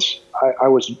 4 months, I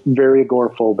was very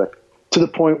agoraphobic, to the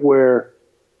point where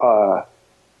I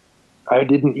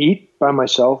didn't eat by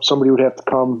myself. Somebody would have to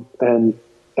come and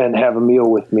have a meal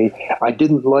with me. I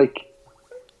didn't like,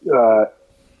 I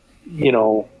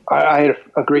had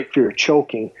a great fear of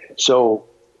choking. So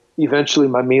eventually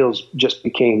my meals just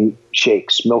became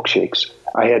shakes, milkshakes.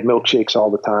 I had milkshakes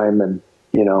all the time. And,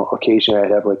 occasionally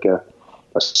I'd have like a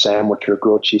sandwich or a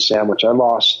grilled cheese sandwich. I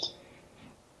lost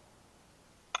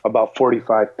about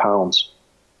 45 pounds.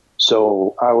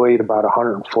 So I weighed about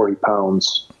 140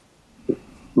 pounds,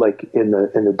 like in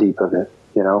the deep of it,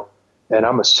 and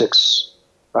I'm 6'4"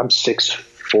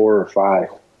 or 5.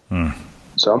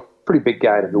 So I'm a pretty big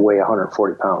guy to weigh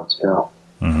 140 pounds,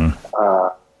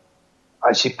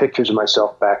 I see pictures of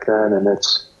myself back then, and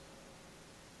it's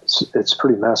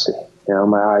pretty messy.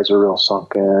 My eyes are real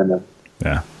sunken, and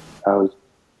I was,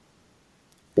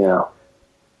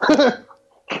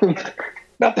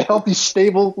 not the healthy,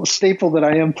 staple that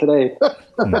I am today.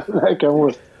 Like I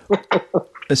was.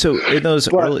 So in those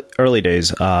early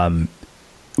days,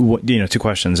 two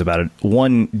questions about it.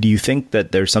 One, do you think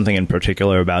that there's something in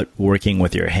particular about working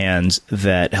with your hands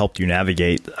that helped you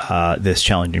navigate this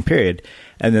challenging period?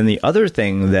 And then the other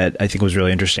thing that I think was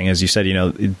really interesting is you said,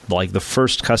 like the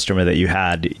first customer that you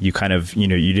had, you kind of, you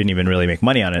didn't even really make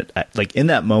money on it. Like in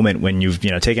that moment when you've,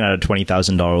 taken out a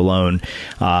 $20,000 loan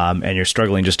and you're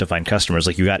struggling just to find customers,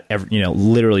 like you got,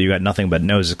 literally you got nothing but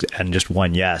no's and just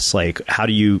one yes. Like how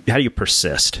do you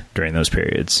persist during those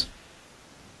periods?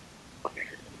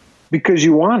 Because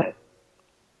you want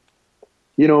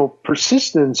it.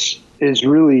 Persistence is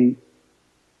really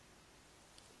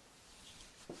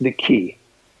the key.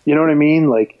 You know what I mean?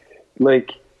 Like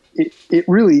it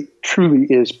really truly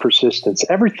is persistence.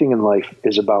 Everything in life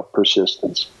is about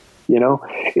persistence.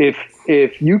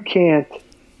 If you can't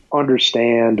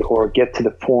understand or get to the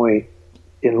point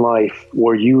in life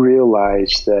where you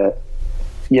realize that,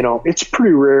 it's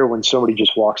pretty rare when somebody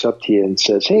just walks up to you and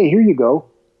says, "Hey, here you go.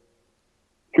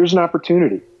 Here's an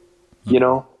opportunity." You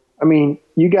got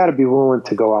to be willing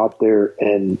to go out there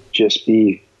and just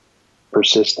be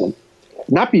persistent,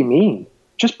 not be mean,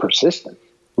 just persistent.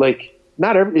 Like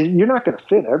you're not going to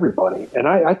fit everybody. And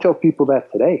I tell people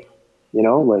that today,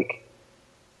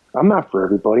 I'm not for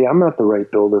everybody. I'm not the right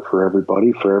builder for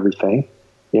everybody, for everything.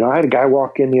 I had a guy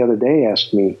walk in the other day,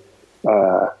 ask me,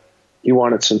 he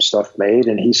wanted some stuff made.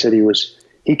 And he said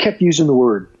he kept using the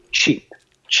word cheap.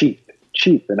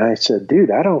 And I said,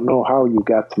 "Dude, I don't know how you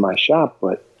got to my shop,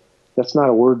 but that's not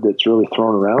a word that's really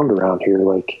thrown around here.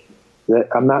 Like that,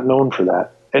 I'm not known for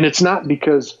that. And it's not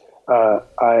because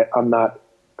I'm not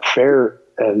fair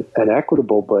and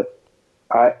equitable, but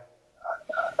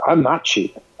I'm not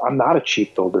cheap. I'm not a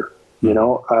cheap builder.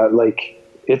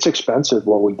 It's expensive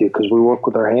what we do because we work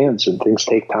with our hands and things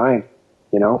take time.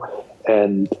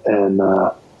 And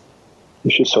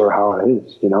it's just sort of how it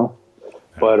is.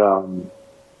 But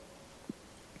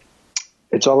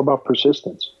it's all about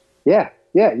persistence. Yeah,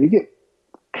 you get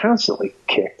constantly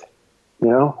kicked.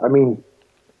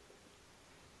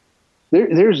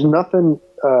 There's nothing.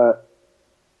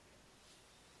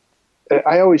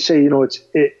 I always say,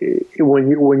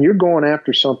 when you're going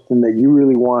after something that you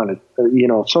really wanted,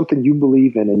 something you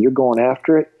believe in, and you're going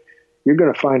after it, you're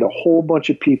going to find a whole bunch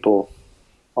of people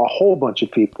that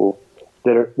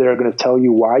are going to tell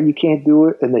you why you can't do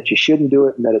it, and that you shouldn't do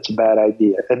it, and that it's a bad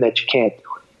idea, and that you can't do it.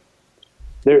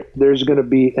 There's going to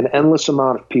be an endless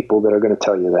amount of people that are going to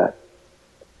tell you that,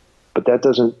 but that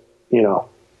doesn't,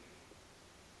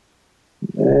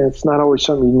 it's not always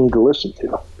something you need to listen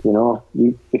to.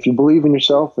 If you believe in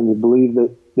yourself and you believe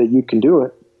that you can do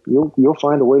it, you'll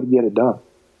find a way to get it done.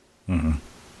 Mm-hmm.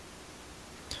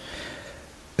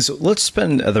 So let's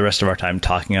spend the rest of our time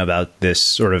talking about this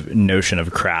sort of notion of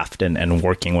craft and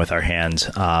working with our hands.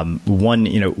 One,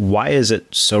 why is it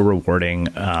so rewarding?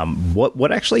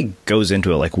 What actually goes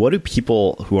into it? Like, what do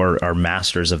people who are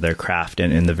masters of their craft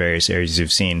in the various areas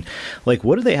you've seen, like,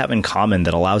 what do they have in common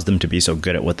that allows them to be so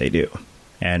good at what they do?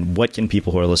 And what can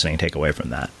people who are listening take away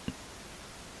from that?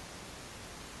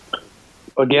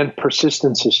 Again,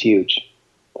 persistence is huge.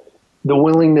 The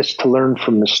willingness to learn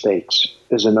from mistakes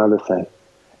is another thing.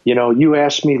 You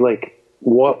asked me, like,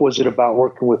 what was it about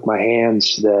working with my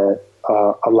hands that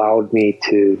allowed me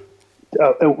to,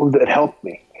 that helped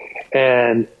me?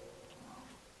 And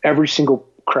every single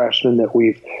craftsman that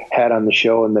we've had on the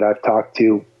show and that I've talked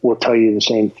to will tell you the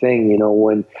same thing.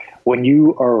 When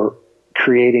you are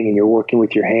creating and you're working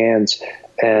with your hands,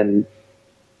 and,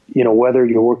 whether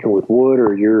you're working with wood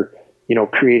or you're,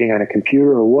 creating on a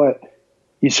computer or what,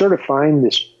 you sort of find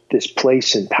this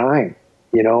place in time.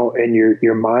 And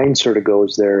your mind sort of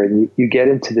goes there, and you get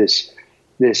into this,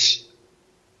 it's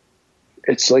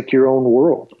like your own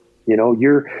world.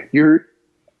 You're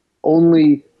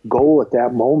only goal at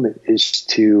that moment is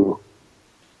to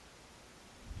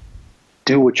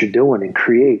do what you're doing and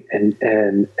create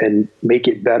and make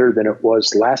it better than it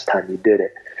was last time you did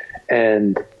it.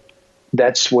 And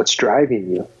that's what's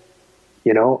driving you,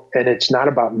 you know, and it's not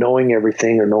about knowing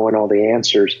everything or knowing all the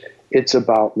answers. It's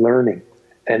about learning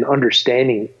and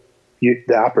understanding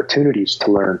the opportunities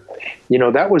to learn. You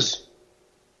know, that was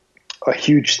a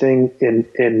huge thing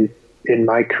in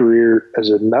my career as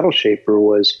a metal shaper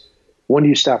was, when do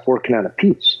you stop working on a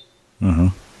piece? Mm-hmm.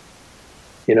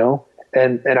 You know,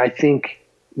 and I think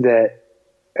that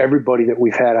everybody that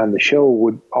we've had on the show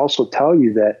would also tell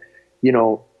you that, you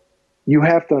know, you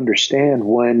have to understand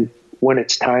when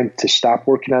it's time to stop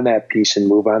working on that piece and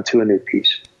move on to a new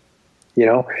piece, you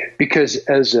know, because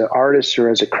as an artist or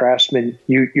as a craftsman,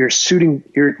 you're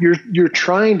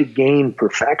trying to gain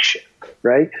perfection,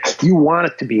 right? You want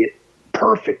it to be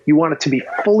perfect. You want it to be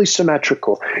fully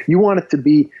symmetrical. You want it to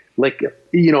be like,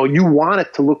 you know, you want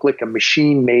it to look like a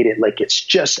machine made it, like it's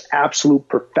just absolute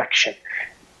perfection,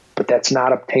 but that's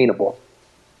not obtainable.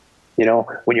 You know,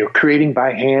 when you're creating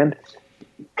by hand,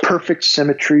 perfect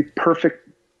symmetry,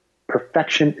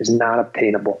 perfection is not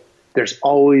obtainable. There's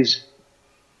always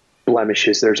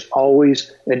blemishes. There's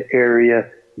always an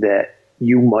area that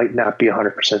you might not be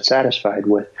 100% satisfied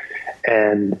with.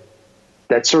 And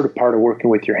that's sort of part of working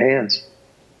with your hands,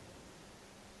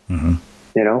 mm-hmm.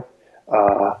 you know?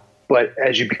 But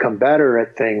as you become better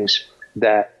at things,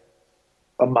 that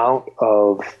amount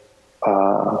of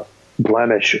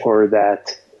blemish or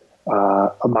that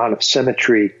amount of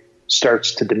symmetry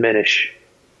starts to diminish,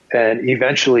 and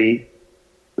eventually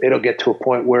it'll get to a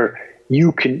point where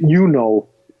you know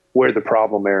where the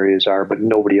problem areas are, but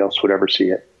nobody else would ever see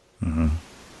it. Mm-hmm.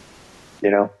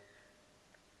 You know?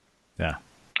 Yeah.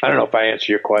 I don't know if I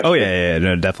answer your question. Oh yeah,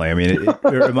 no, definitely. I mean,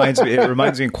 it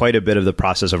reminds me quite a bit of the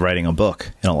process of writing a book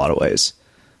in a lot of ways.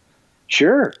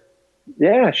 Sure.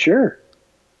 Yeah, sure.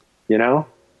 You know,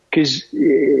 because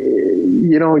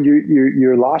you know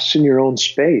you're lost in your own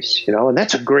space. You know, and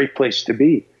that's a great place to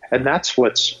be. And that's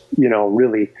what's, you know,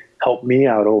 really helped me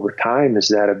out over time, is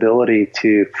that ability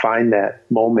to find that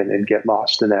moment and get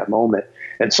lost in that moment.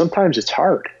 And sometimes it's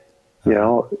hard. You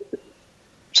know,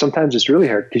 sometimes it's really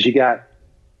hard because you got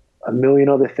a million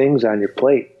other things on your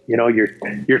plate. You know, your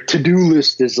to-do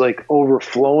list is like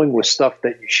overflowing with stuff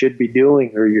that you should be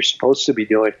doing or you're supposed to be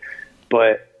doing.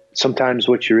 But sometimes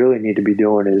what you really need to be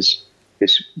doing is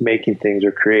making things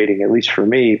or creating, at least for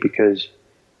me, because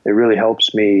it really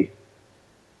helps me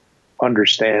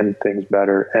understand things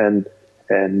better and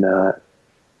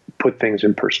put things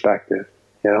in perspective,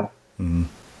 you know? Mm-hmm.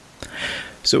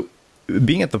 So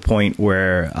being at the point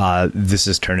where this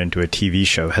has turned into a TV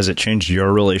show, has it changed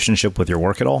your relationship with your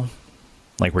work at all?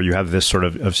 Like where you have this sort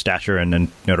of stature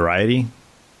and notoriety?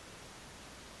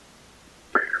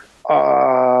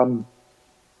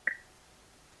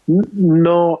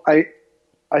 No, I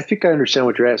think I understand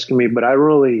what you're asking me, but I don't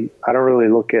really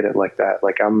look at it like that.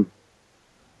 Like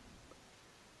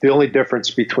the only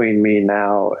difference between me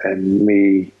now and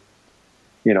me,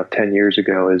 you know, 10 years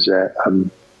ago is that I'm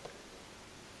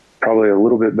probably a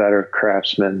little bit better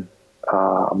craftsman.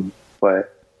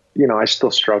 But you know, I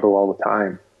still struggle all the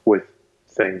time with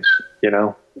things, you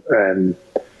know, and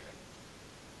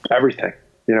everything,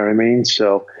 you know what I mean?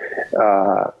 So,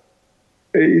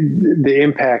 the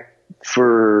impact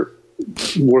for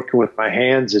working with my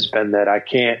hands has been that I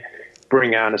can't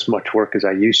bring on as much work as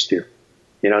I used to.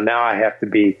 You know, now I have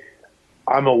to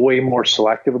I'm a way more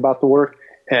selective about the work.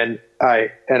 And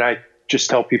I just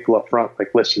tell people up front,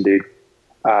 like, listen, dude,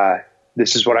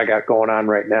 this is what I got going on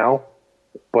right now.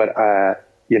 But,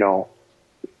 you know,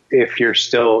 if you're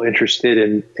still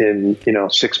interested in, you know,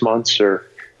 6 months or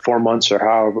 4 months or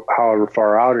however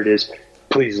far out it is,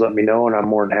 please let me know. And I'm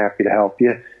more than happy to help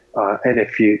you. And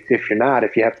if you're not,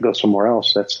 if you have to go somewhere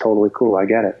else, that's totally cool. I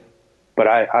get it. But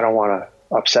I don't want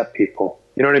to upset people.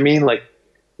 You know what I mean? Like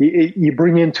you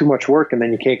bring in too much work and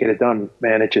then you can't get it done,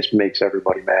 man. It just makes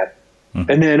everybody mad.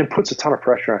 Mm-hmm. And then it puts a ton of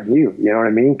pressure on you. You know what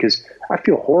I mean? Cause I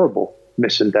feel horrible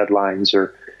missing deadlines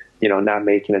or, you know, not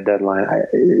making a deadline.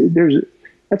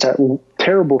 That's a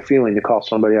terrible feeling to call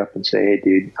somebody up and say, hey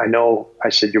dude, I know I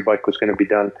said your bike was going to be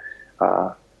done,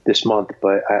 this month,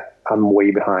 but I'm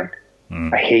way behind.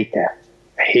 I hate that.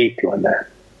 I hate doing that.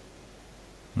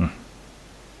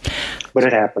 But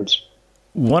it happens.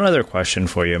 One other question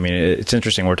for you. I mean, it's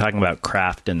interesting. We're talking about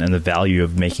craft and the value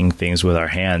of making things with our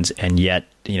hands. And yet,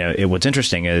 you know, what's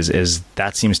interesting is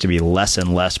that seems to be less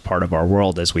and less part of our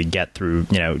world as we get through,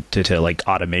 you know, to like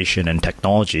automation and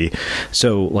technology.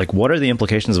 So like, what are the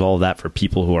implications of all of that for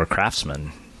people who are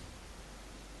craftsmen?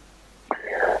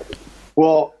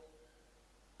 Well,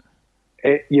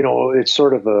 it's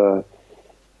sort of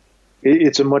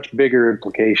it's a much bigger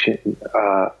implication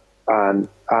on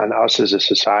us as a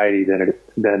society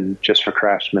than just for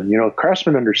craftsmen.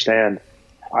 Craftsmen understand,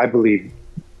 I believe,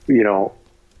 we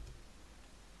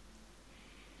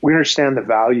understand the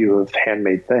value of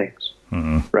handmade things,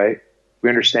 right? We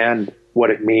understand what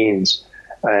it means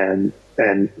and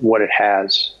what it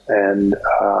has and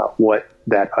what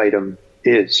that item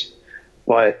is.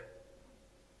 But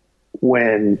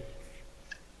when,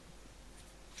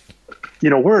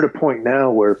 we're at a point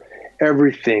now where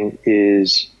everything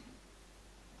is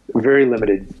very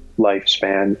limited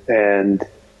lifespan and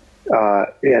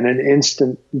an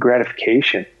instant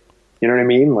gratification. You know what I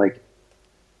mean? Like,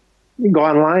 you can go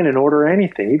online and order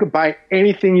anything. You can buy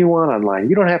anything you want online.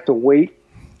 You don't have to wait.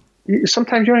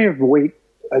 Sometimes you don't have to wait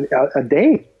a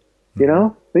day.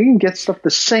 You can get stuff the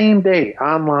same day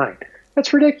online.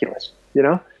 That's ridiculous.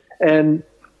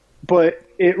 But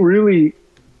it really,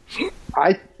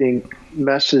 I think,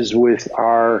 messes with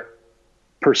our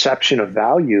perception of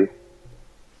value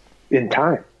in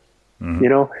time. We're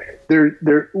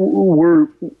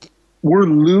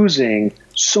losing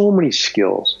so many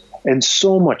skills and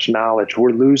so much knowledge.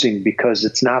 We're losing because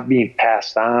it's not being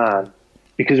passed on,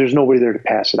 because there's nobody there to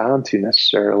pass it on to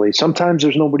necessarily. Sometimes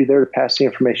there's nobody there to pass the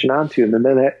information on to, and then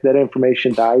that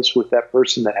information dies with that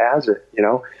person that has it.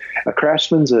 A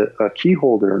craftsman's a key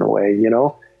holder in a way.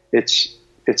 It's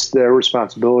their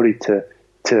responsibility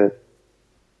to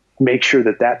make sure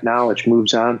that knowledge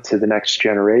moves on to the next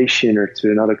generation or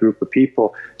to another group of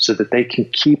people so that they can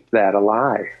keep that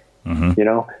alive.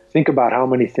 Think about how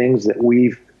many things that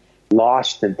we've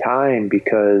lost in time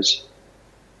because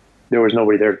there was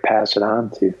nobody there to pass it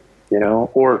on to,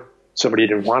 or somebody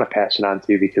didn't want to pass it on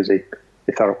to because they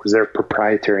thought it was their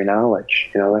proprietary knowledge,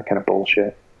 that kind of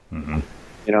bullshit. I'm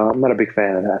not a big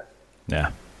fan of that.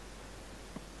 Yeah.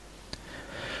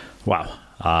 Wow.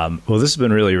 Well, this has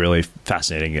been really, really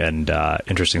fascinating and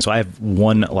interesting. So I have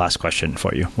one last question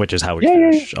for you, which is how we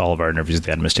finish all of our interviews with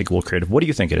the Unmistakable Creative. What do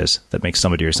you think it is that makes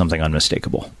somebody or something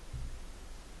unmistakable?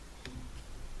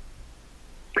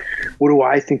 What do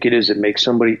I think it is that makes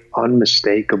somebody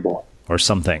unmistakable? Or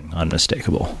something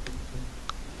unmistakable?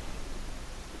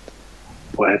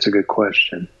 Boy, that's a good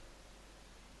question.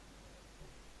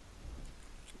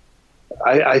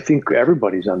 I think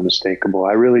everybody's unmistakable.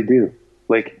 I really do.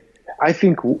 Like, I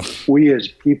think we as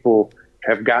people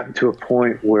have gotten to a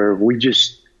point where we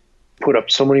just put up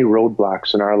so many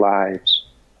roadblocks in our lives,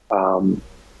 and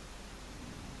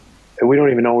we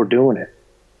don't even know we're doing it,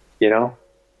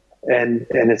 and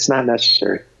it's not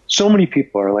necessary. So many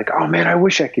people are like, oh man, I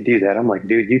wish I could do that. I'm like,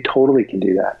 dude, you totally can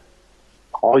do that.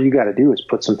 All you got to do is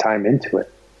put some time into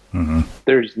it.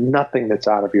 There's nothing that's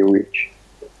out of your reach,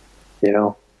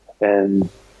 and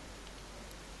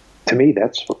to me,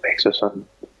 that's what makes us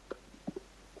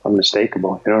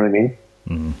unmistakable. You know what I mean?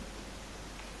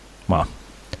 Wow.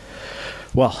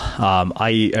 Well,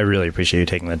 I really appreciate you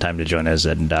taking the time to join us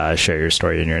and share your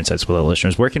story and your insights with the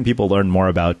listeners. Where can people learn more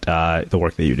about the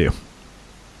work that you do?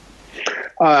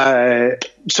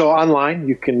 So online,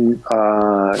 you can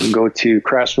go to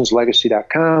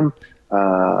craftsmanslegacy.com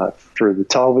for the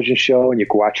television show, and you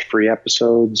can watch free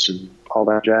episodes and all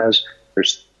that jazz.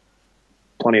 There's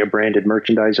plenty of branded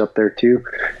merchandise up there too.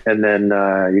 And then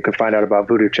you can find out about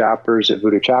Voodoo Choppers at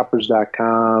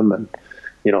voodoochoppers.com, and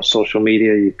social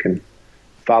media. You can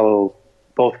follow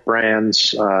both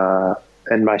brands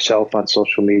and myself on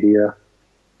social media.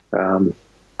 Or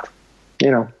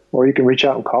you can reach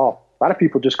out and call. A lot of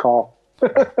people just call.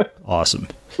 Awesome.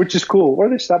 Which is cool. Or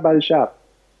they stop by the shop.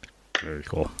 Very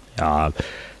cool.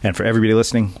 And for everybody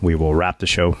listening, we will wrap the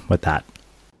show with that.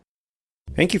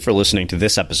 Thank you for listening to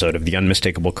this episode of the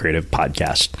Unmistakable Creative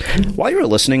Podcast. While you were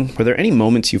listening, were there any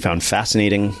moments you found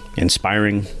fascinating,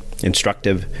 inspiring,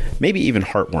 instructive, maybe even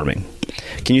heartwarming?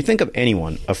 Can you think of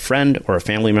anyone, a friend or a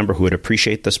family member who would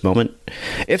appreciate this moment?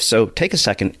 If so, take a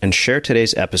second and share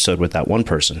today's episode with that one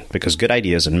person, because good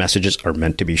ideas and messages are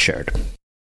meant to be shared.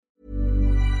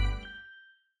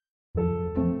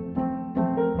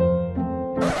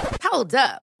 Hold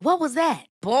up. What was that?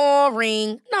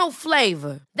 Boring. No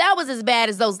flavor. That was as bad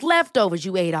as those leftovers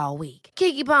you ate all week.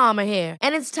 Keke Palmer here,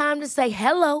 and it's time to say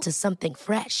hello to something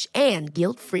fresh and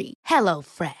guilt-free. Hello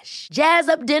Fresh. Jazz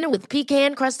up dinner with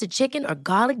pecan-crusted chicken or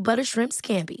garlic butter shrimp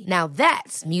scampi. Now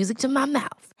that's music to my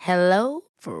mouth. Hello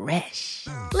Fresh.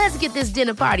 Let's get this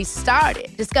dinner party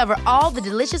started. Discover all the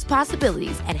delicious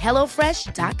possibilities at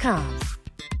HelloFresh.com.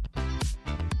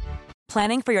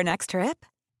 Planning for your next trip?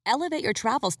 Elevate your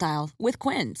travel style with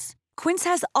Quince. Quince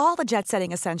has all the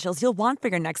jet-setting essentials you'll want for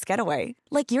your next getaway,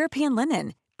 like European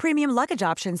linen, premium luggage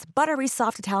options, buttery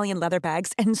soft Italian leather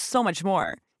bags, and so much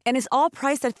more. And is all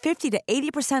priced at 50 to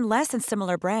 80% less than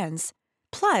similar brands.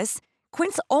 Plus,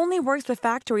 Quince only works with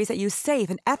factories that use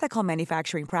safe and ethical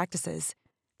manufacturing practices.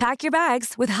 Pack your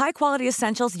bags with high-quality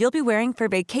essentials you'll be wearing for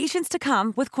vacations to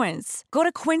come with Quince. Go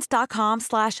to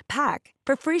quince.com/pack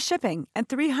for free shipping and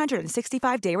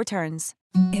 365-day returns.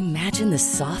 Imagine the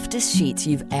softest sheets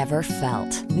you've ever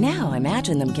felt. Now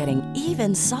imagine them getting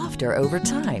even softer over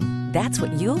time. That's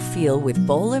what you'll feel with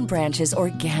Boll & Branch's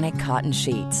organic cotton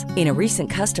sheets. In a recent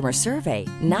customer survey,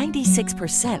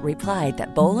 96% replied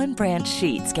that Boll & Branch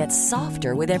sheets get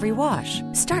softer with every wash.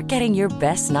 Start getting your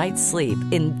best night's sleep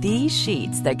in these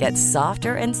sheets that get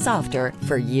softer and softer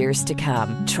for years to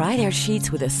come. Try their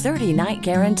sheets with a 30-night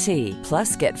guarantee.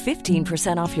 Plus, get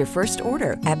 15% off your first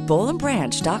order at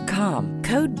bollandbranch.com.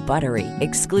 Code BUTTERY.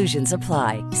 Exclusions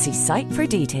apply. See site for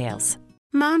details.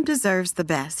 Mom deserves the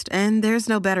best, and there's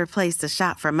no better place to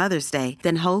shop for Mother's Day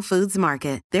than Whole Foods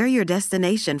Market. They're your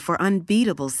destination for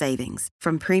unbeatable savings,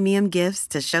 from premium gifts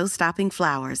to show-stopping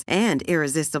flowers and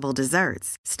irresistible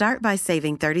desserts. Start by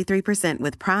saving 33%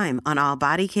 with Prime on all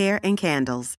body care and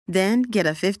candles. Then get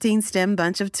a 15-stem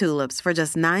bunch of tulips for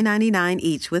just $9.99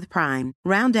 each with Prime.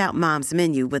 Round out Mom's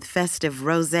menu with festive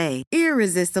rosé,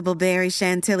 irresistible berry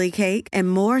chantilly cake,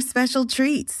 and more special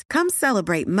treats. Come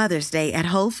celebrate Mother's Day at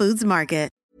Whole Foods Market.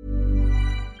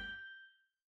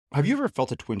 Have you ever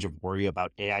felt a twinge of worry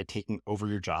about AI taking over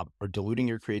your job or diluting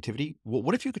your creativity? Well,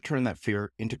 what if you could turn that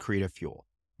fear into creative fuel?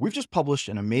 We've just published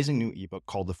an amazing new ebook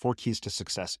called The 4 Keys to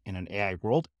Success in an AI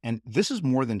World, and this is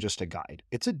more than just a guide.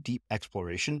 It's a deep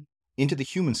exploration into the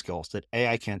human skills that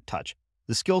AI can't touch,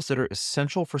 the skills that are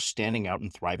essential for standing out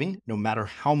and thriving, no matter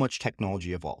how much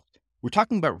technology evolves. We're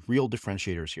talking about real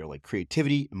differentiators here, like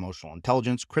creativity, emotional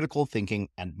intelligence, critical thinking,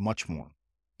 and much more.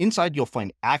 Inside, you'll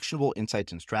find actionable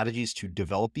insights and strategies to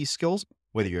develop these skills,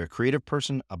 whether you're a creative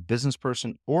person, a business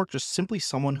person, or just simply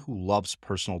someone who loves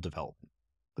personal development.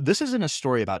 This isn't a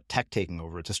story about tech taking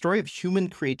over. It's a story of human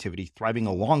creativity thriving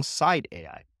alongside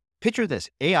AI. Picture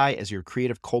this, AI as your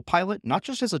creative co-pilot, not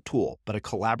just as a tool, but a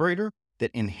collaborator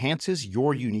that enhances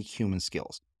your unique human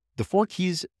skills. The 4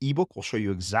 Keys ebook will show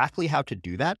you exactly how to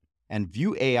do that and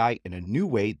view AI in a new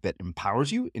way that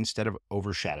empowers you instead of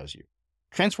overshadows you.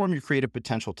 Transform your creative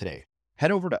potential today.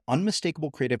 Head over to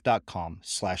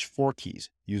unmistakablecreative.com/4keys.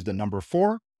 Use the number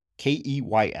 4,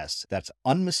 KEYS. That's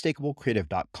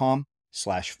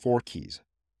unmistakablecreative.com/4keys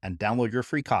and download your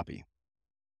free copy.